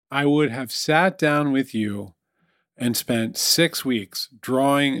I would have sat down with you and spent 6 weeks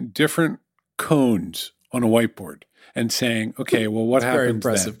drawing different cones on a whiteboard and saying, okay, well, what happens? Very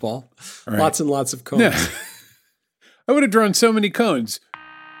impressive, then? Paul. Right. Lots and lots of cones. Yeah. I would have drawn so many cones.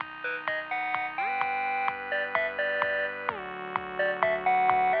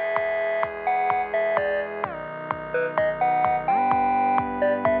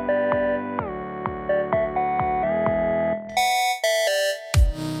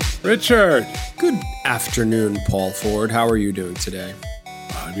 Richard. Good afternoon, Paul Ford. How are you doing today?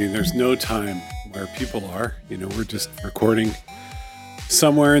 I mean, there's no time where people are. You know, we're just recording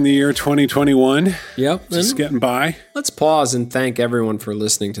somewhere in the year 2021. Yep. Just getting by. Let's pause and thank everyone for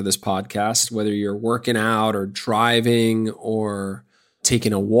listening to this podcast, whether you're working out or driving or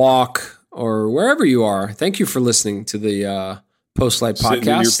taking a walk or wherever you are. Thank you for listening to the Postlight podcast. Sitting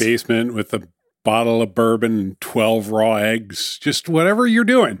in your basement with a bottle of bourbon and 12 raw eggs, just whatever you're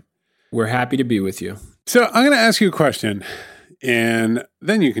doing. We're happy to be with you. So I'm going to ask you a question, and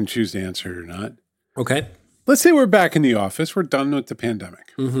then you can choose to answer it or not. Okay. Let's say we're back in the office. We're done with the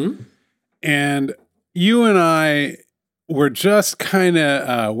pandemic. Mm-hmm. And you and I were just kind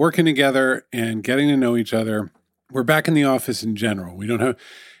of working together and getting to know each other. We're back in the office in general. We don't have,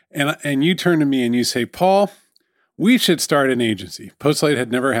 and you turn to me and you say, Paul, we should start an agency. Postlight had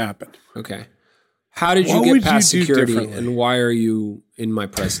never happened. Okay. How did you get past security, and why are you in my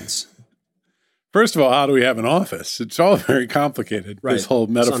presence? First of all, how do we have an office? It's all very complicated. Right. This whole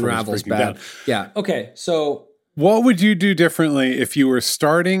metaphor unravels bad. Down. Yeah. Okay. So what would you do differently if you were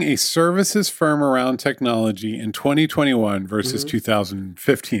starting a services firm around technology in 2021 versus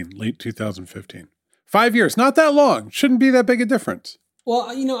 2015, late 2015? 5 years, not that long. Shouldn't be that big a difference. Well,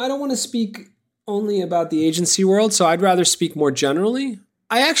 I don't want to speak only about the agency world, so I'd rather speak more generally.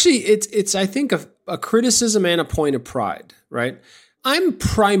 It's I think a criticism and a point of pride, right? I'm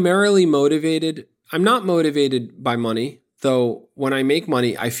primarily motivated. I'm not motivated by money, though when I make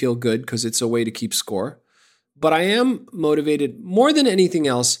money, I feel good because it's a way to keep score. But I am motivated more than anything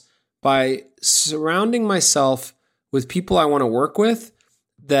else by surrounding myself with people I want to work with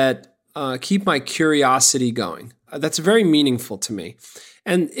that keep my curiosity going. That's very meaningful to me.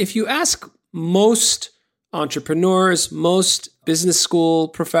 And if you ask most entrepreneurs, most business school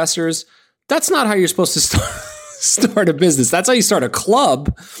professors, that's not how you're supposed to start a business. That's how you start a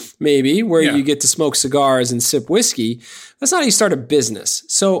club, maybe, where you get to smoke cigars and sip whiskey. That's not how you start a business.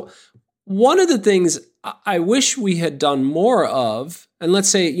 So one of the things I wish we had done more of, and let's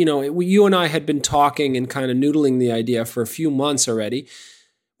say, you and I had been talking and kind of noodling the idea for a few months already.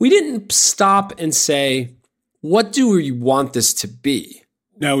 We didn't stop and say, what do we want this to be?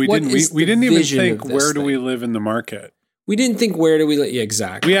 No, we didn't. We didn't even think, where do we live in the market? We didn't think, where do we live? Yeah,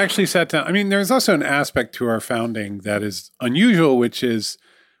 exactly. We actually sat down. I mean, there's also an aspect to our founding that is unusual, which is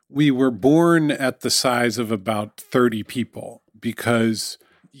we were born at the size of about 30 people because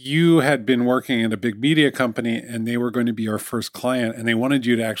you had been working at a big media company and they were going to be our first client and they wanted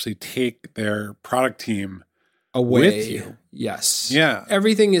you to actually take their product team away with you. Yes. Yeah.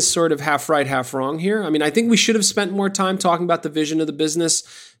 Everything is sort of half right, half wrong here. I mean, I think we should have spent more time talking about the vision of the business.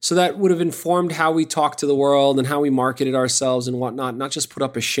 So that would have informed how we talk to the world and how we marketed ourselves and whatnot, not just put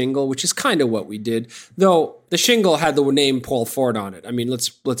up a shingle, which is kind of what we did. Though the shingle had the name Paul Ford on it. I mean, let's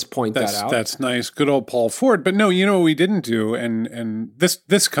point that out. That's nice. Good old Paul Ford. But no, you know what we didn't do? And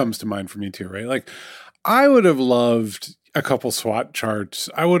this comes to mind for me too, right? Like I would have loved a couple SWOT charts.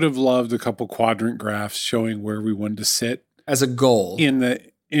 I would have loved a couple quadrant graphs showing where we wanted to sit as a goal in the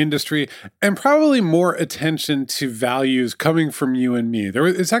industry, and probably more attention to values coming from you and me.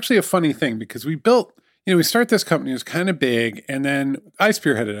 It's actually a funny thing because we built, we start this company, it was kind of big, and then I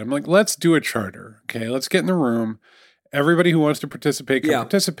spearheaded it. I'm like, let's do a charter. Okay, let's get in the room. Everybody who wants to participate can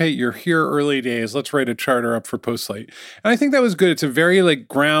participate. You're here early days. Let's write a charter up for Postlight. And I think that was good. It's a very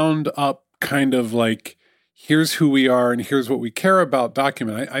ground up kind of here's who we are and here's what we care about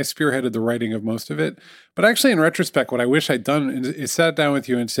document. I spearheaded the writing of most of it. But actually, in retrospect, what I wish I'd done is sat down with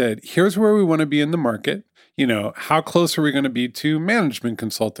you and said, here's where we want to be in the market. How close are we going to be to management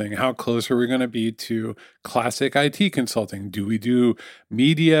consulting? How close are we going to be to classic IT consulting? Do we do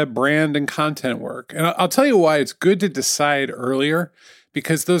media, brand, and content work? And I'll tell you why it's good to decide earlier,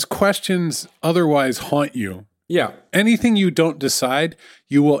 because those questions otherwise haunt you. Yeah. Anything you don't decide,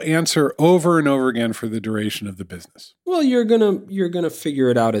 you will answer over and over again for the duration of the business. Well, you're gonna figure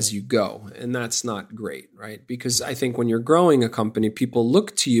it out as you go, and that's not great, right? Because I think when you're growing a company, people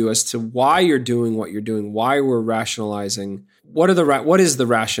look to you as to why you're doing what you're doing, why we're rationalizing. What is the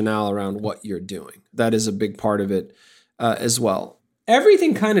rationale around what you're doing? That is a big part of it as well.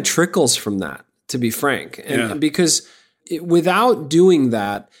 Everything kind of trickles from that, to be frank, and because without doing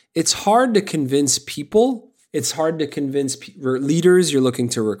that, it's hard to convince people. It's hard to convince leaders you're looking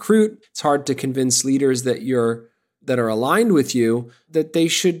to recruit. It's hard to convince leaders that are aligned with you that they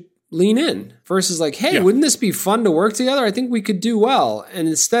should lean in versus like, hey, wouldn't this be fun to work together? I think we could do well. And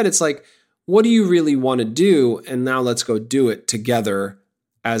instead it's like, what do you really want to do? And now let's go do it together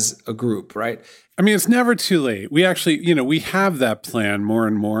as a group, right? I mean, it's never too late. We actually, we have that plan more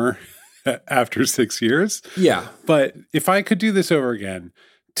and more after 6 years. Yeah. But if I could do this over again,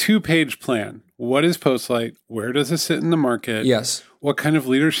 2-page plan. What is Postlight? Where does it sit in the market? Yes. What kind of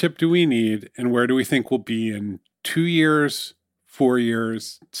leadership do we need? And where do we think we'll be in 2 years, 4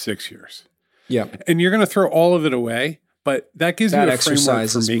 years, 6 years? Yeah. And you're going to throw all of it away, but that gives you a framework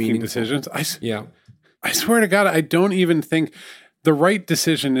for making meaningful decisions. I swear to God, I don't even think the right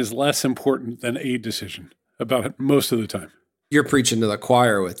decision is less important than a decision about it most of the time. You're preaching to the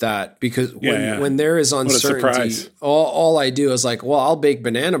choir with that because when there is uncertainty, all I do is like, well, I'll bake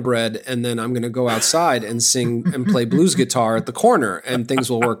banana bread and then I'm going to go outside and sing and play blues guitar at the corner and things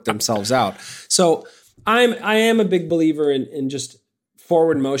will work themselves out. So I am a big believer in just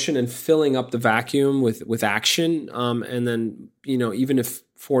forward motion and filling up the vacuum with action. And then, even if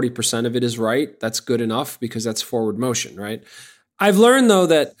 40% of it is right, that's good enough because that's forward motion, right? I've learned though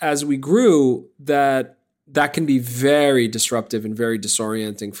that as we grew that can be very disruptive and very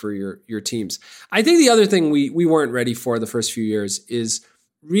disorienting for your teams. I think the other thing we weren't ready for the first few years is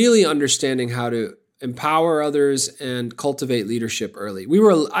really understanding how to empower others and cultivate leadership early. We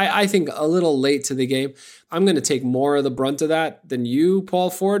were, I think, a little late to the game. I'm going to take more of the brunt of that than you, Paul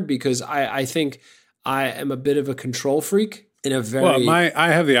Ford, because I think I am a bit of a control freak in a very... Well,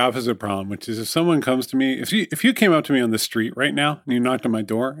 I have the opposite problem, which is if someone comes to me, if you came up to me on the street right now and you knocked on my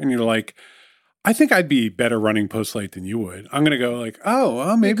door and you're like, I think I'd be better running Postlight than you would. I'm going to go like, oh,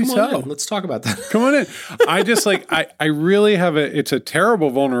 well, maybe so. Let's talk about that. Come on in. I just I really have it's a terrible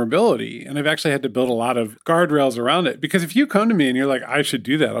vulnerability. And I've actually had to build a lot of guardrails around it because if you come to me and you're like, I should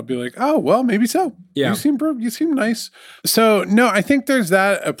do that, I'll be like, oh, well, maybe so. Yeah. You seem nice. So no, I think there's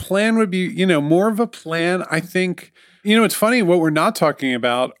that. A plan would be, more of a plan. I think, it's funny. What we're not talking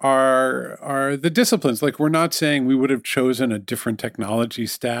about are the disciplines. Like we're not saying we would have chosen a different technology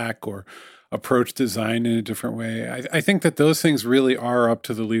stack or approach design in a different way. I think that those things really are up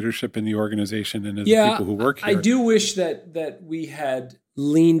to the leadership in the organization and the people who work here. I do wish that we had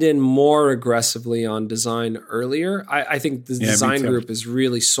leaned in more aggressively on design earlier. I think the design group is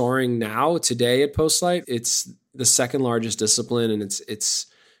really soaring now today at Postlight. It's the second largest discipline and it's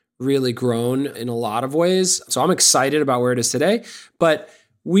really grown in a lot of ways. So I'm excited about where it is today, but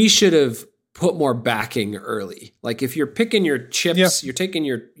we should have put more backing early. Like if you're picking your chips, you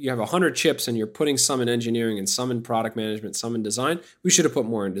have 100 chips and you're putting some in engineering and some in product management, some in design, we should have put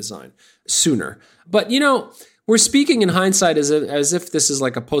more in design sooner. But we're speaking in hindsight as if this is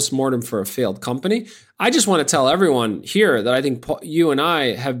like a postmortem for a failed company. I just want to tell everyone here that I think you and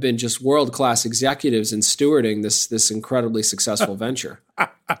I have been just world-class executives in stewarding this incredibly successful venture.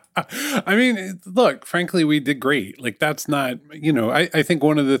 I mean, look, frankly, we did great. Like that's not, I think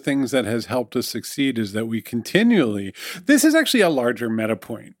one of the things that has helped us succeed is that we continually, this is actually a larger meta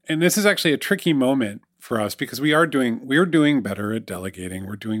point. And this is actually a tricky moment for us because we're doing better at delegating.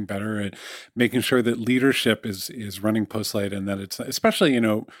 We're doing better at making sure that leadership is running Postlight and that it's, especially,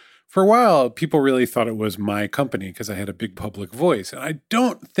 for a while, people really thought it was my company because I had a big public voice. And I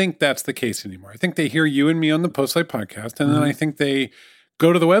don't think that's the case anymore. I think they hear you and me on the Postlight podcast. And then I think they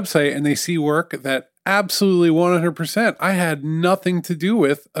go to the website and they see work that absolutely 100% I had nothing to do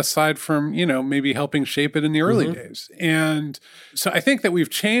with aside from, maybe helping shape it in the early days. And so I think that we've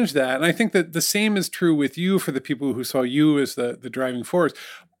changed that. And I think that the same is true with you for the people who saw you as the driving force.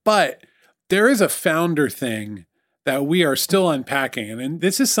 But there is a founder thing that we are still unpacking. And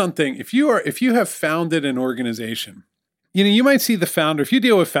this is something, if you have founded an organization, you might see the founder. If you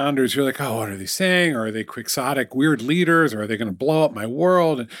deal with founders, you're like, oh, what are they saying? Or are they quixotic, weird leaders? Or are they going to blow up my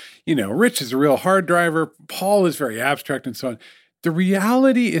world? And, Rich is a real hard driver. Paul is very abstract and so on. The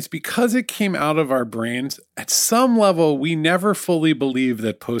reality is because it came out of our brains, at some level, we never fully believe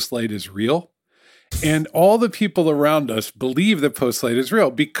that Postlight is real. And all the people around us believe that Postlight is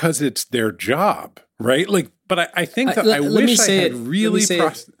real because it's their job, right? But I think that I wish I had really...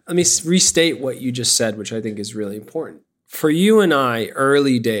 Let me restate what you just said, which I think is really important. For you and I,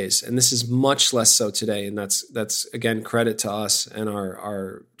 early days, and this is much less so today, and that's again credit to us and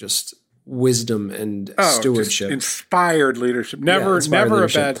our just wisdom and stewardship, inspired leadership. Never leadership.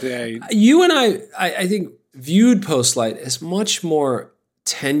 A bad day. You and I think viewed Postlight as much more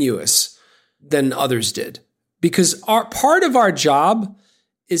tenuous than others did because part of our job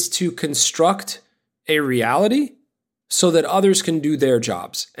is to construct a reality so that others can do their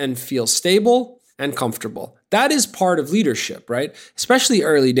jobs and feel stable and comfortable. That is part of leadership, right? Especially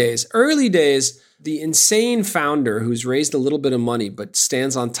early days. Early days, the insane founder who's raised a little bit of money but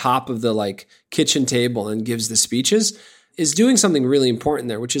stands on top of the kitchen table and gives the speeches is doing something really important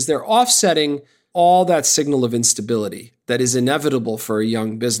there, which is they're offsetting all that signal of instability that is inevitable for a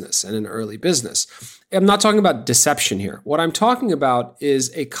young business and an early business. I'm not talking about deception here. What I'm talking about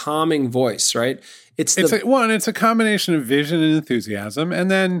is a calming voice, right? It's a combination of vision and enthusiasm.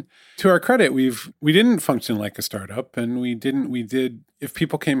 And then to our credit, we didn't function like a startup, and we did, if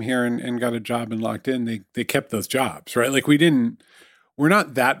people came here and got a job and locked in, they kept those jobs, right? We're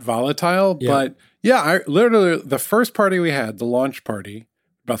not that volatile, but I literally, the first party we had, the launch party,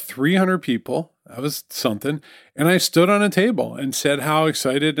 about 300 people. That was something. And I stood on a table and said how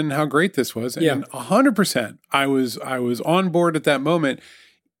excited and how great this was. And 100%, I was on board at that moment,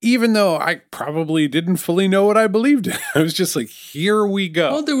 even though I probably didn't fully know what I believed in. I was just like, here we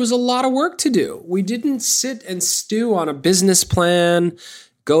go. Well, there was a lot of work to do. We didn't sit and stew on a business plan,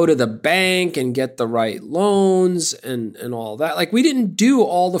 go to the bank and get the right loans and all that. We didn't do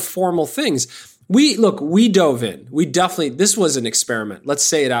all the formal things. We dove in. This was an experiment. Let's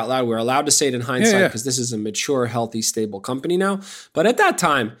say it out loud. We're allowed to say it in hindsight because this is a mature, healthy, stable company now. But at that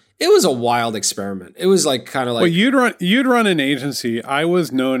time, it was a wild experiment. It was Well, you'd run an agency. I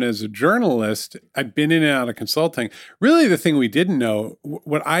was known as a journalist. I'd been in and out of consulting. Really, the thing we didn't know,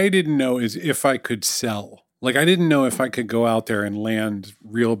 what I didn't know is if I could sell. I didn't know if I could go out there and land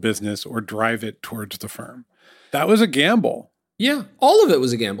real business or drive it towards the firm. That was a gamble. Yeah, all of it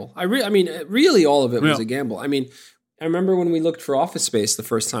was a gamble. Really all of it was a gamble. I remember when we looked for office space the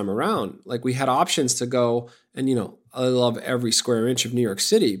first time around, we had options to go and, I love every square inch of New York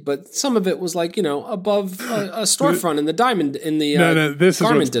City, but some of it was above a storefront in the Diamond, in the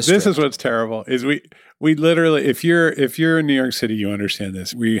Garment District. This is what's terrible is we literally, if you're in New York City, you understand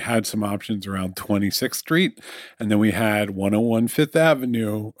this. We had some options around 26th Street, and then we had 101 Fifth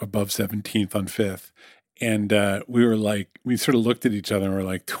Avenue above 17th on 5th. And we sort of looked at each other and we're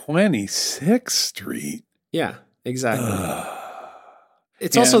like, 26th Street? Yeah, exactly.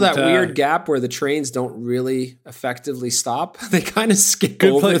 It's also that weird gap where the trains don't really effectively stop. They kind of skip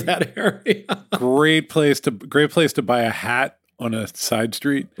over that area. Great place to buy a hat on a side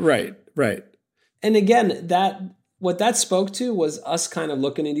street. Right. And again, what that spoke to was us kind of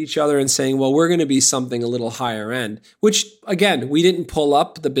looking at each other and saying, well, we're going to be something a little higher end, which again, we didn't pull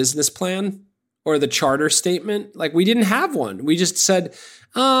up the business plan or the charter statement. We didn't have one. We just said,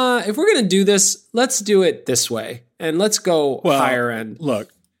 if we're going to do this, let's do it this way. And let's go higher end.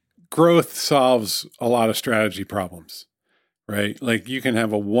 Look, growth solves a lot of strategy problems, right? You can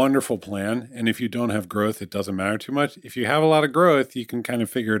have a wonderful plan, and if you don't have growth, it doesn't matter too much. If you have a lot of growth, you can kind of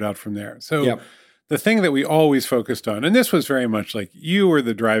figure it out from there. So the thing that we always focused on, and this was very much you were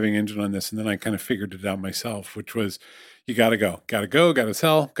the driving engine on this, and then I kind of figured it out myself, which was, you got to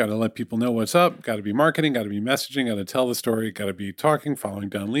sell, got to let people know what's up, got to be marketing, got to be messaging, got to tell the story, got to be talking, following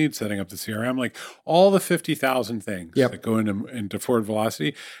down leads, setting up the CRM, all the 50,000 things that go into Forward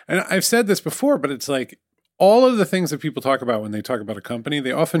Velocity. And I've said this before, but it's all of the things that people talk about when they talk about a company,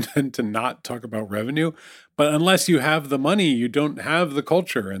 they often tend to not talk about revenue. But unless you have the money, you don't have the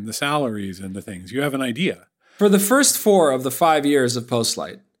culture and the salaries and the things. You have an idea. For the first 4 of the 5 years of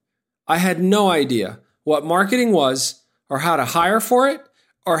Postlight, I had no idea what marketing was, or how to hire for it,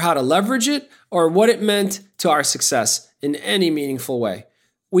 or how to leverage it, or what it meant to our success in any meaningful way.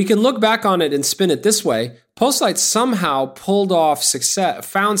 We can look back on it and spin it this way. Postlight somehow pulled off success,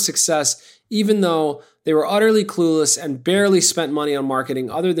 found success, even though they were utterly clueless and barely spent money on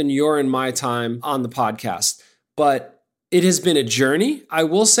marketing other than your and my time on the podcast. But it has been a journey. I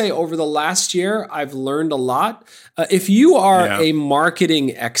will say over the last year, I've learned a lot. If you are a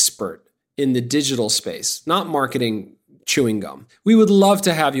marketing expert in the digital space, not marketing chewing gum, we would love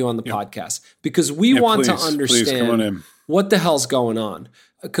to have you on the podcast because we want to understand what the hell's going on.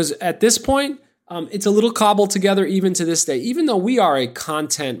 Because at this point, it's a little cobbled together even to this day, even though we are a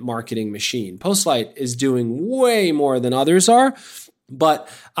content marketing machine. Postlight is doing way more than others are, but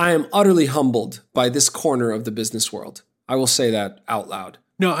I am utterly humbled by this corner of the business world. I will say that out loud.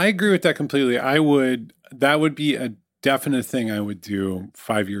 No, I agree with that completely. That would be a definite thing I would do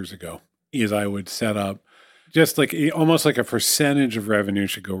 5 years ago, is I would set up just almost like a percentage of revenue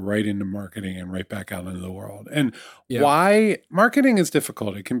should go right into marketing and right back out into the world. And why marketing is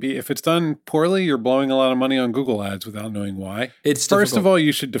difficult. It can be, if it's done poorly, you're blowing a lot of money on Google ads without knowing why. It's First of all,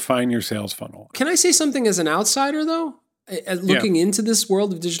 you should define your sales funnel. Can I say something as an outsider though? Looking into this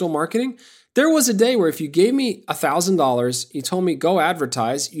world of digital marketing, there was a day where if you gave me $1,000, you told me go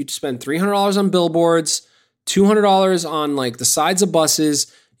advertise, you'd spend $300 on billboards, $200 on like the sides of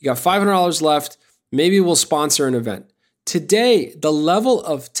buses. You got $500 left. Maybe we'll sponsor an event. Today, the level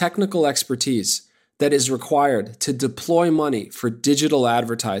of technical expertise that is required to deploy money for digital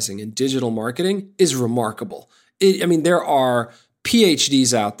advertising and digital marketing is remarkable. There are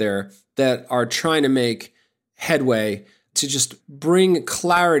PhDs out there that are trying to make headway to just bring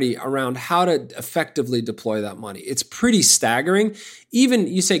clarity around how to effectively deploy that money. It's pretty staggering. Even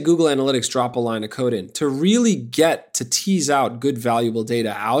you say Google Analytics, drop a line of code in. To really get to tease out good, valuable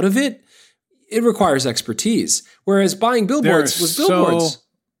data out of it, it requires expertise. Whereas buying billboards was billboards.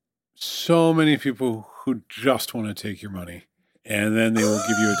 So many people who just want to take your money, and then they will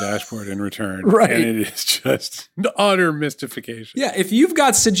give you a dashboard in return. Right. And it is just utter mystification. Yeah. If you've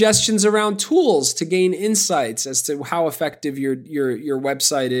got suggestions around tools to gain insights as to how effective your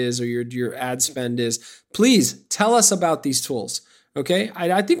website is or your ad spend is, please tell us about these tools. Okay.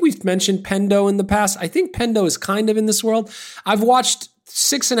 I think we've mentioned Pendo in the past. I think Pendo is kind of in this world. I've watched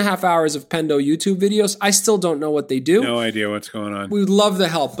 6.5 hours of Pendo YouTube videos. I still don't know what they do. No idea what's going on. We would love the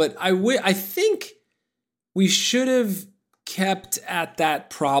help, but I think we should have kept at that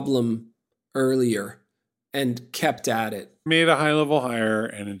problem earlier and kept at it. Made a high level hire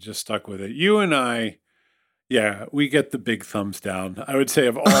and it just stuck with it. You and I, we get the big thumbs down. I would say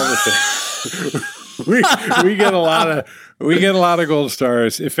of all the things. we get a lot of gold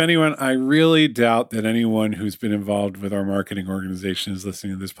stars. If anyone, I really doubt that anyone who's been involved with our marketing organization is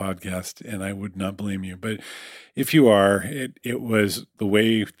listening to this podcast, and I would not blame you. But if you are, it was the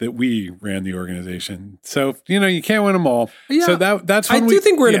way that we ran the organization. So, you can't win them all. Yeah, so that's when I do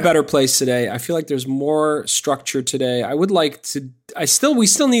think we're in a better place today. I feel like there's more structure today. I would like to, we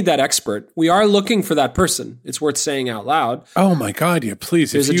still need that expert. We are looking for that person. It's worth saying out loud. Oh my God. Yeah,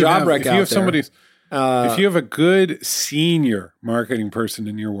 please. There's a job rec out there. If you have a good senior marketing person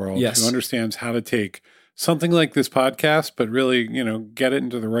in your world who understands how to take something like this podcast, but really, get it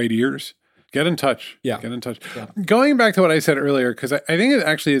into the right ears, get in touch. Yeah. Get in touch. Yeah. Going back to what I said earlier, because I think it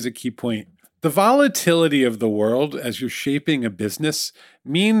actually is a key point. The volatility of the world as you're shaping a business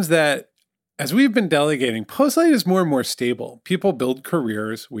means that as we've been delegating, Postlight is more and more stable. People build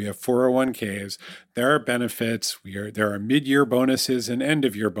careers. We have 401ks. There are benefits. There are mid-year bonuses and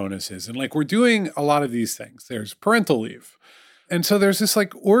end-of-year bonuses. And we're doing a lot of these things. There's parental leave. And so there's this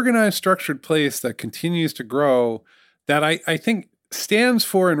organized, structured place that continues to grow that I think stands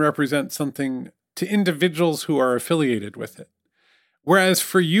for and represents something to individuals who are affiliated with it. Whereas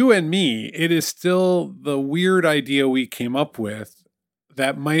for you and me, it is still the weird idea we came up with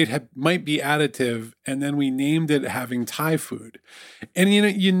that might be additive, and then we named it having Thai food. And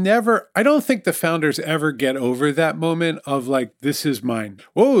I don't think the founders ever get over that moment of this is mine.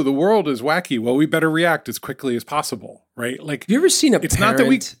 Whoa, the world is wacky. Well, we better react as quickly as possible, right? Have you ever seen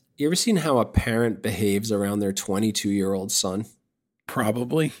you ever seen how a parent behaves around their 22-year-old son?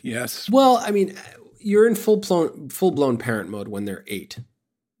 Probably, yes. Well, you're in full-blown parent mode when they're 8.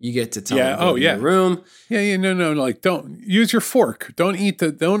 You get to tell them to go in the room. No. Don't use your fork. Don't eat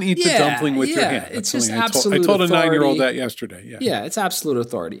the dumpling with your hand. It's just absolute I told a authority. 9-year-old that yesterday. Yeah, it's absolute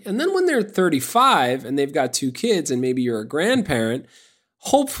authority. And then when they're 35 and they've got 2 kids and maybe you're a grandparent,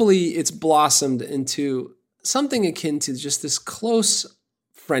 hopefully it's blossomed into something akin to just this close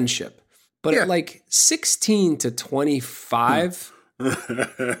friendship. But at 16 to 25,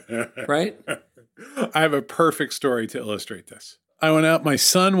 right? I have a perfect story to illustrate this. I went out. My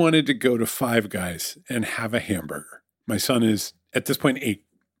son wanted to go to Five Guys and have a hamburger. My son is, at this point, 8.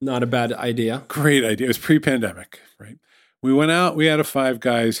 Not a bbad idea. Great idea. It was pre-pandemic, right? We went out. We had a Five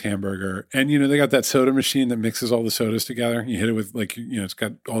Guys hamburger. And, they got that soda machine that mixes all the sodas together. You hit it with, it's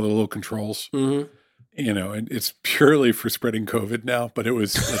got all the little controls. Mm-hmm. And it's purely for spreading COVID now, but it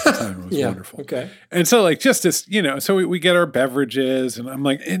was, at the time, it was wonderful. Okay. And so just this, so we get our beverages and I'm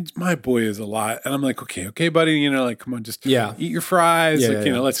like, my boy is a lot. And I'm like, okay, buddy, come on, just eat your fries.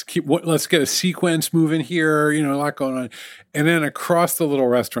 Let's get a sequence moving here, a lot going on. And then across the little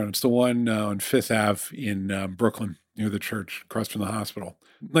restaurant, it's the one on Fifth Ave in Brooklyn near the church, across from the hospital.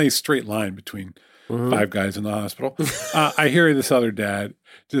 Nice straight line between Five Guys and the hospital. I hear this other dad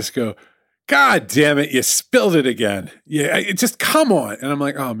just go, God damn it, you spilled it again. Yeah, just come on. And I'm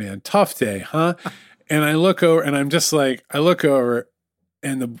like, oh man, tough day, huh? And I look over and I'm just like,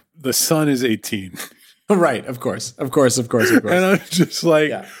 and the son is 18. Right, of course. And I'm just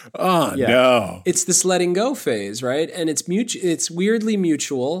like, no. It's this letting go phase, right? And it's weirdly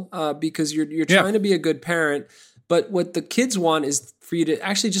mutual because you're trying to be a good parent, but what the kids want is for you to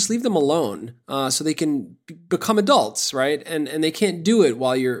actually just leave them alone so they can become adults, right? And they can't do it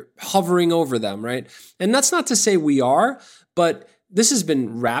while you're hovering over them, right? And that's not to say we are, but this has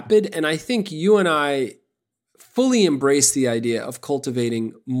been rapid. And I think you and I fully embrace the idea of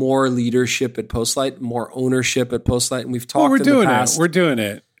cultivating more leadership at Postlight, more ownership at Postlight. And we've talked in the past. We're doing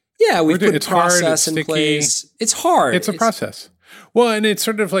it. Yeah, we've put it's process hard, it's in place. It's hard. It's a process. Well, and it's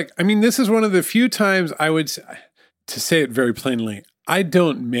sort of like, I mean, this is one of the few times I would, to say it very plainly, I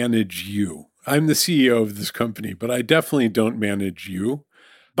don't manage you. I'm the CEO of this company, but I definitely don't manage you.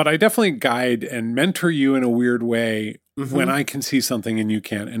 But I definitely guide and mentor you in a weird way when I can see something and you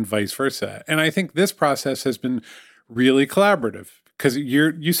can't, and vice versa. And I think this process has been really collaborative because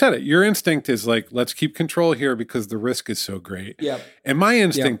you said it. Your instinct is like, let's keep control here because the risk is so great. Yep. And my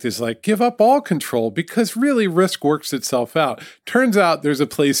instinct is like, give up all control because really risk works itself out. Turns out there's a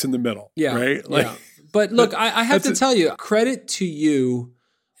place in the middle, right? Like, But look, I have to tell you, credit to you,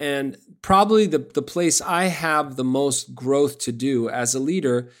 and probably the place I have the most growth to do as a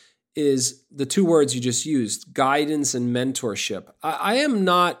leader is the two words you just used, guidance and mentorship. I am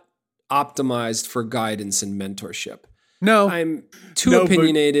not optimized for guidance and mentorship. No. I'm too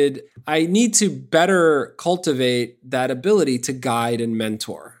opinionated. I need to better cultivate that ability to guide and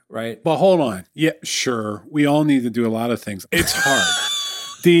mentor, right? Well, hold on. Yeah, sure. We all need to do a lot of things. It's hard.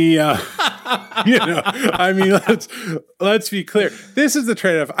 I mean, let's be clear. This is the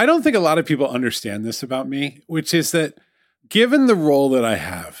trade-off. I don't think a lot of people understand this about me, which is that given the role that I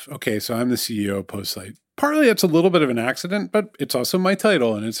have, okay, so I'm the CEO of Postlight. Partly it's a little bit of an accident, but it's also my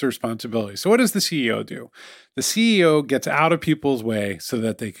title and it's a responsibility. So what does the CEO do? The CEO gets out of people's way so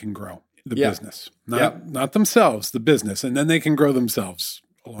that they can grow the business, not themselves, the business, and then they can grow themselves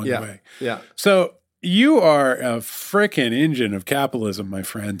along the way. Yeah. So you are a frickin' engine of capitalism, my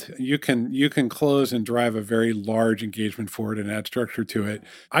friend. You can close and drive a very large engagement forward and add structure to it.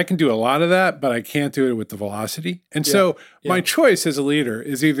 I can do a lot of that, but I can't do it with the velocity. And so my choice as a leader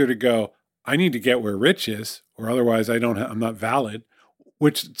is either to go, I need to get where Rich is, or otherwise I'm not valid,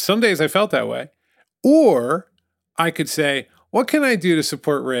 which some days I felt that way. Or I could say, what can I do to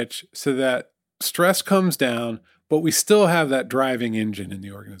support Rich so that stress comes down, but we still have that driving engine in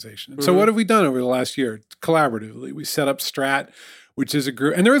the organization? And so what have we done over the last year? Collaboratively, we set up Strat, which is a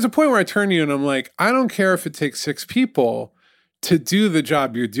group. And there was a point where I turned to you and I'm like, I don't care if it takes 6 people to do the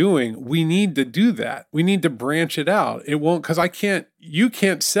job you're doing. We need to do that. We need to branch it out. It won't, because you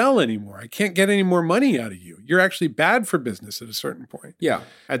can't sell anymore. I can't get any more money out of you. You're actually bad for business at a certain point. Yeah.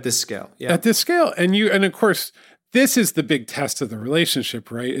 At this scale. Yeah. At this scale. And of course, this is the big test of the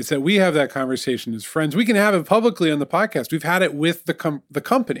relationship, right? Is that we have that conversation as friends. We can have it publicly on the podcast. We've had it with the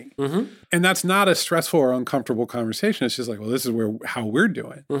company. And that's not a stressful or uncomfortable conversation. It's just like, well, this is how we're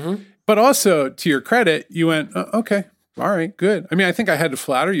doing. But also, to your credit, you went, okay. All right, good. I mean, I think I had to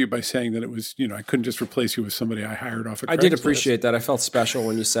flatter you by saying that it was, I couldn't just replace you with somebody I hired off of Craigslist. I did appreciate that. I felt special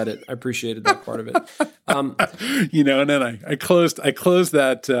when you said it. I appreciated that part of it. And then I closed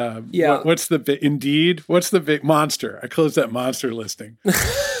that. What's the big Indeed? What's the big Monster? I closed that Monster listing.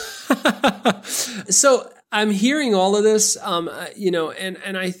 So I'm hearing all of this, and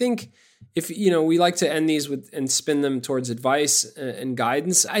I think if, we like to end these with and spin them towards advice and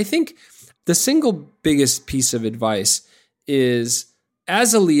guidance. I think the single biggest piece of advice is,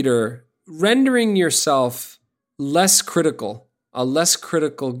 as a leader, rendering yourself less critical, a less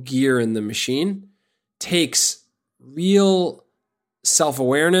critical gear in the machine takes real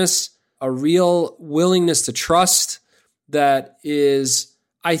self-awareness, a real willingness to trust that is,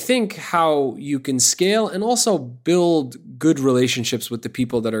 I think, how you can scale and also build good relationships with the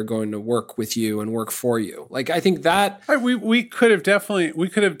people that are going to work with you and work for you. Like, I think that we could have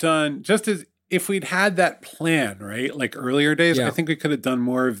done, just as if we'd had that plan, right? Like earlier days, I think we could have done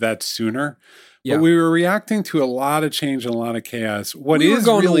more of that sooner. But we were reacting to a lot of change and a lot of chaos. What is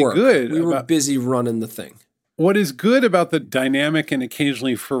really good? We were busy running the thing. What is good about the dynamic and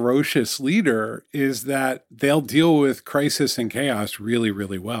occasionally ferocious leader is that they'll deal with crisis and chaos really,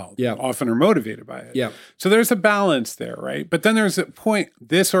 really well. Yeah. Often are motivated by it. Yeah. So there's a balance there, right? But then there's a point,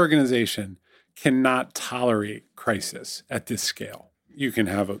 this organization cannot tolerate crisis at this scale. You can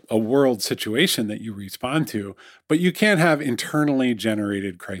have a world situation that you respond to, but you can't have internally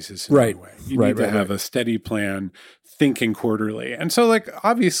generated crisis in any way. You need to have a steady plan, thinking quarterly. And so,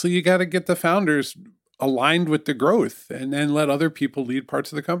 obviously, you got to get the founders aligned with the growth and then let other people lead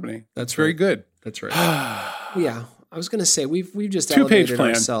parts of the company. That's very good. That's right. Yeah. I was going to say, we've just elevated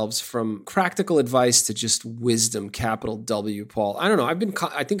ourselves from practical advice to just wisdom, capital W, Paul. I don't know.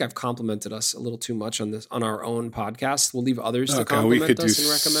 I think I've complimented us a little too much on our own podcast. We'll leave others to compliment us and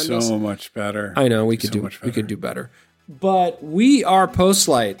recommend us. So much better. I know we could do better. But we are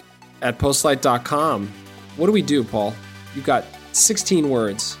Postlight at postlight.com. What do we do, Paul? You've got 16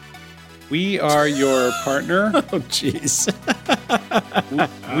 words. We are your partner. Oh, jeez.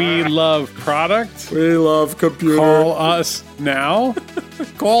 We love product. We love computer. Call us now.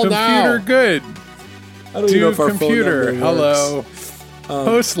 Call now. Computer good. I don't even know if our Computer. phone number Hello. works.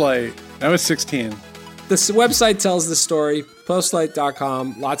 Postlight. I was 16. This website tells the story.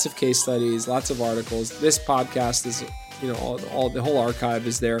 Postlight.com. Lots of case studies. Lots of articles. This podcast is, all the whole archive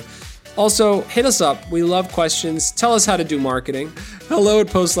is there. Also, hit us up. We love questions. Tell us how to do marketing.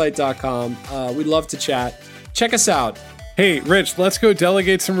 hello@postlight.com. We'd love to chat. Check us out. Hey, Rich, let's go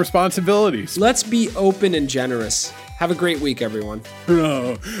delegate some responsibilities. Let's be open and generous. Have a great week, everyone.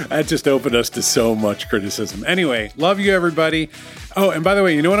 No, that just opened us to so much criticism. Anyway, love you, everybody. Oh, and by the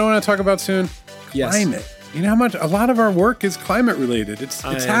way, you know what I want to talk about soon? Yes. Climate. You know how much? A lot of our work is climate related. It's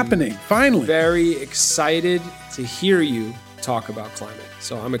happening, finally. Very excited to hear you talk about climate.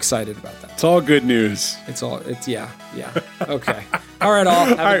 So I'm excited about that. It's all good news. Yeah. Okay. All right, all.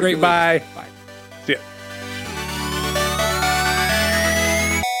 Have a great week. Bye. Bye. See ya.